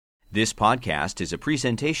This podcast is a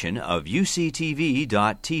presentation of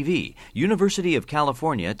UCTV.tv, University of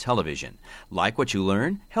California Television. Like what you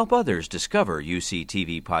learn? Help others discover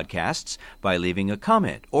UCTV podcasts by leaving a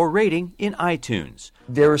comment or rating in iTunes.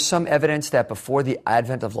 There is some evidence that before the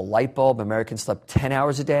advent of the light bulb, Americans slept 10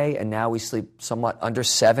 hours a day, and now we sleep somewhat under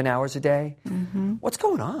 7 hours a day. What's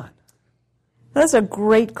going on? Those are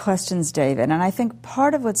great questions, David, and I think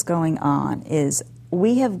part of what's going on is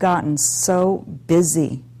we have gotten so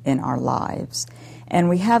busy in our lives, and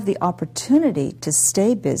we have the opportunity to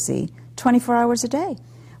stay busy 24 hours a day.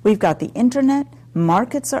 We've got the internet,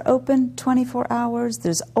 markets are open 24 hours,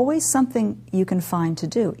 there's always something you can find to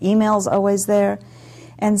do. Email's always there,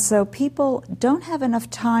 and so people don't have enough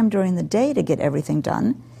time during the day to get everything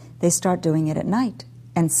done. They start doing it at night,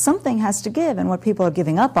 and something has to give, and what people are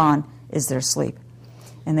giving up on is their sleep,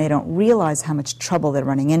 and they don't realize how much trouble they're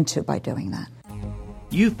running into by doing that.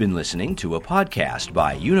 You've been listening to a podcast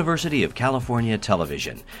by University of California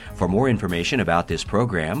Television. For more information about this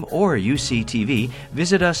program or UCTV,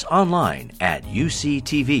 visit us online at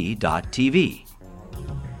uctv.tv.